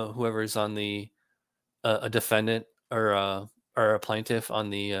diner, whoever's on the a defendant or a plaintiff on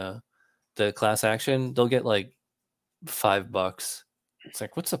the class action, they'll get like $5. It's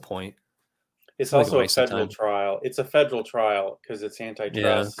like, what's the point? It's also a federal trial. It's a federal trial because it's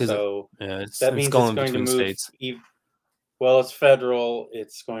antitrust. Yeah, so that means it's going to move states. Well, it's federal.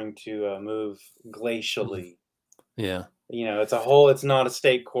 It's going to move glacially. Yeah. It's not a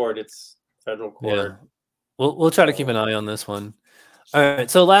state court. It's federal court. Yeah. We'll try to keep an eye on this one. All right.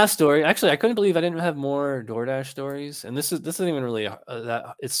 So last story. Actually, I couldn't believe I didn't have more DoorDash stories. And this isn't even really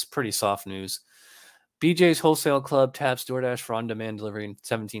that. It's pretty soft news. BJ's Wholesale Club taps DoorDash for on-demand delivery in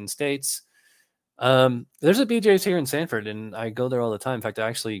 17 states. There's a BJ's here in Sanford, and I go there all the time. In fact, I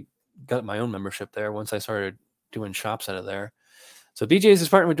actually got my own membership there once I started doing shops out of there. So BJ's is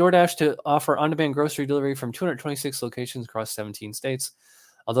partnered with DoorDash to offer on-demand grocery delivery from 226 locations across 17 states.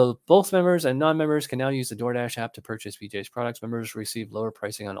 Although both members and non-members can now use the DoorDash app to purchase BJ's products, members receive lower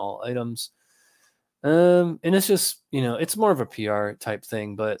pricing on all items. And it's just, it's more of a PR type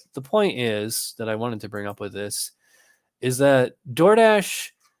thing. But the point is that I wanted to bring up with this is that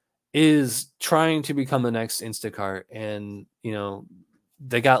DoorDash is trying to become the next Instacart. And,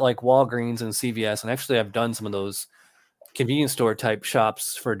 they got like Walgreens and CVS. And actually, I've done some of those convenience store type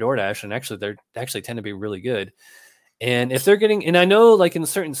shops for DoorDash. And actually, they're actually tend to be really good. And if they're getting, and I know like in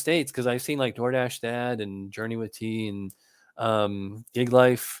certain states, because I've seen like DoorDash Dad and Journey with Tea and Gig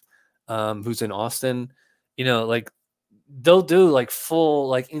Life, who's in Austin, like they'll do like full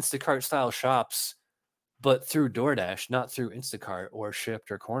like Instacart style shops, but through DoorDash, not through Instacart or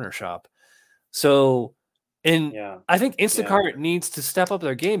Shipt or Corner Shop. So, I think Instacart needs to step up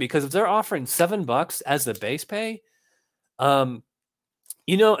their game, because if they're offering $7 as the base pay,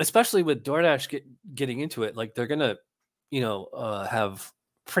 especially with DoorDash getting into it, like they're gonna, have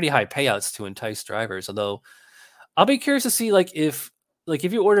pretty high payouts to entice drivers. Although I'll be curious to see like if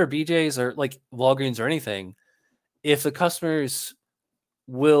you order BJ's or like Walgreens or anything, if the customers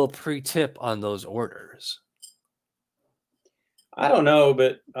will pre-tip on those orders. I don't know,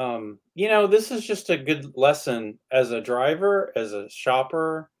 but this is just a good lesson as a driver, as a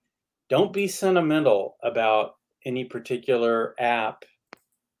shopper. Don't be sentimental about any particular app.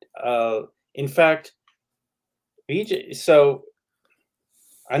 In fact, BJ. So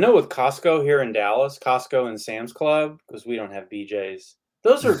I know with Costco here in Dallas, Costco and Sam's Club, because we don't have BJ's.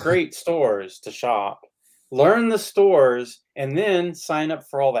 Those are great stores to shop. Learn the stores and then sign up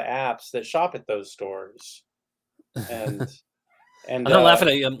for all the apps that shop at those stores. And I'm not laughing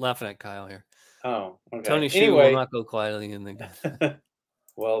at you. I'm laughing at Kyle here. Oh, okay. Tony Shu will not go quietly in the.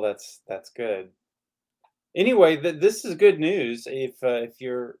 Well, that's good. Anyway, this is good news. If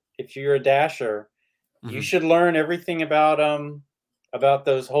you're a Dasher, You should learn everything about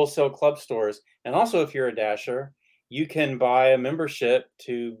those wholesale club stores. And also, if you're a Dasher, you can buy a membership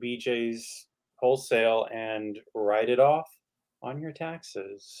to BJ's Wholesale and write it off on your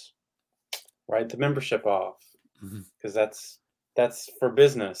taxes. Write the membership off, because that's for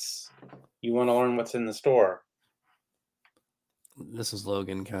business. You want to learn what's in the store. This is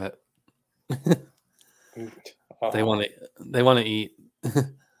Logan Cat. Uh-oh. They want to eat.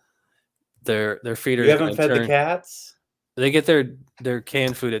 Their feeders. You haven't fed the cats? They get their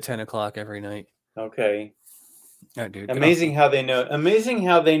canned food at 10 o'clock every night. Okay. Oh, dude, Amazing how they know. Amazing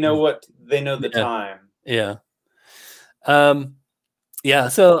how they know what they know the time. Yeah. Yeah.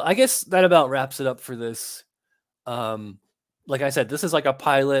 So I guess that about wraps it up for this. Like I said, this is like a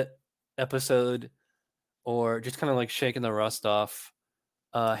pilot episode, or just kind of like shaking the rust off.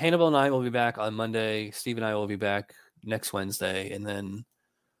 Hannibal and I will be back on Monday. Steve and I will be back next Wednesday, and then.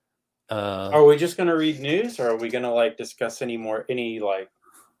 Are we just gonna read news, or are we gonna like discuss any like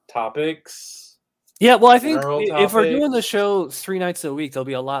topics? Yeah, well, I think if we're doing the show 3 nights a week, there'll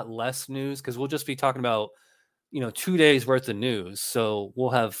be a lot less news because we'll just be talking about 2 days worth of news. So we'll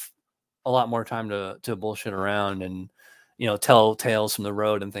have a lot more time to bullshit around and tell tales from the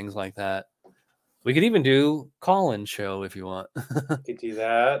road and things like that. We could even do call-in show if you want. Could do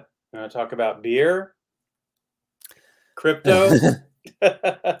that. Want to talk about beer, crypto?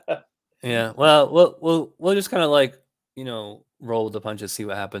 Yeah, well, we'll just kind of like roll with the punches, see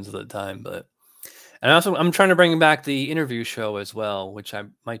what happens at the time. And also, I'm trying to bring back the interview show as well, which I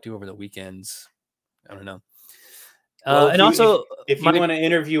might do over the weekends. I don't know. Well, and also, if you want to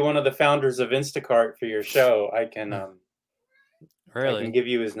interview one of the founders of Instacart for your show, I can really I can give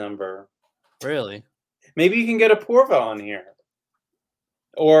you his number. Really? Maybe you can get a Porva on here.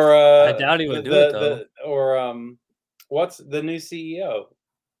 Or I doubt he would do it though. Or what's the new CEO?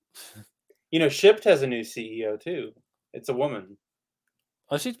 Shipped has a new CEO too. It's a woman.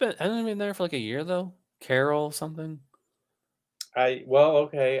 Oh, hasn't been there for like a year though. Carol something.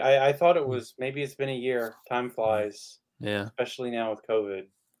 Okay. I thought it was, maybe it's been a year. Time flies. Yeah. Especially now with COVID.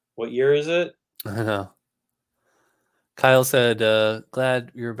 What year is it? I know. Kyle said,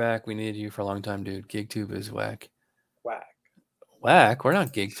 glad you're back. We needed you for a long time, dude. GigTube is whack. Whack? We're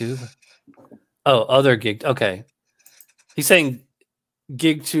not GigTube. Oh, other Gig. Okay. He's saying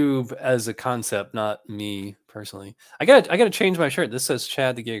GigTube as a concept, not me personally. I gotta change my shirt. This says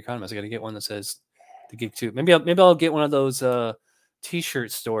Chad the Gig Economist. I gotta get one that says the GigTube. Maybe I'll get one of those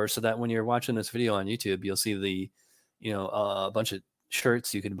t-shirt stores so that when you're watching this video on YouTube, you'll see the a bunch of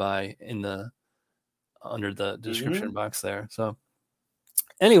shirts you can buy in the under the description box there. So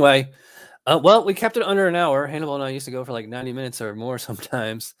anyway, well, we kept it under an hour. Hannibal and I used to go for like 90 minutes or more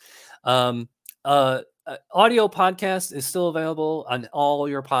sometimes. Audio podcast is still available on all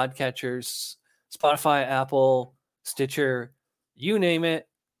your podcatchers, Spotify, Apple, Stitcher, you name it.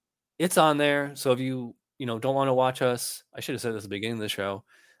 It's on there. So if you don't want to watch us, I should have said this at the beginning of the show,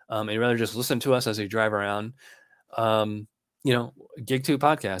 and you'd rather just listen to us as you drive around, GigTube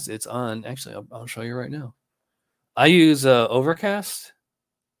podcast, it's on. Actually, I'll show you right now. I use Overcast.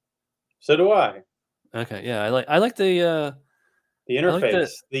 So do I. Okay, yeah, I like the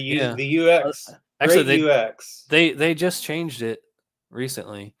interface, the UX. Actually, UX. They just changed it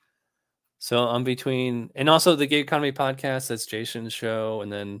recently. So I'm between, and also the Gig Economy podcast, that's Jason's show,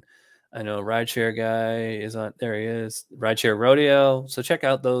 and then I know Rideshare Guy is on. There he is, Rideshare Rodeo. So check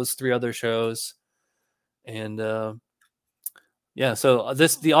out those 3 other shows, and yeah. So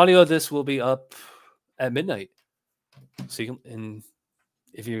the audio of this will be up at midnight. So you can, and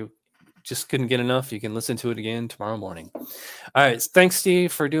if you just couldn't get enough, you can listen to it again tomorrow morning. All right. Thanks,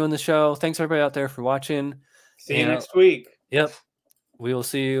 Steve, for doing the show. Thanks, everybody out there, for watching. See you next week. Yep. We will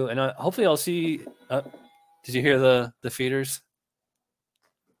see you. And hopefully I'll see. Did you hear the feeders?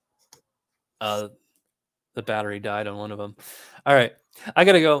 The battery died on one of them. All right. I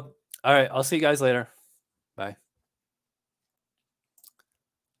got to go. All right. I'll see you guys later. Bye.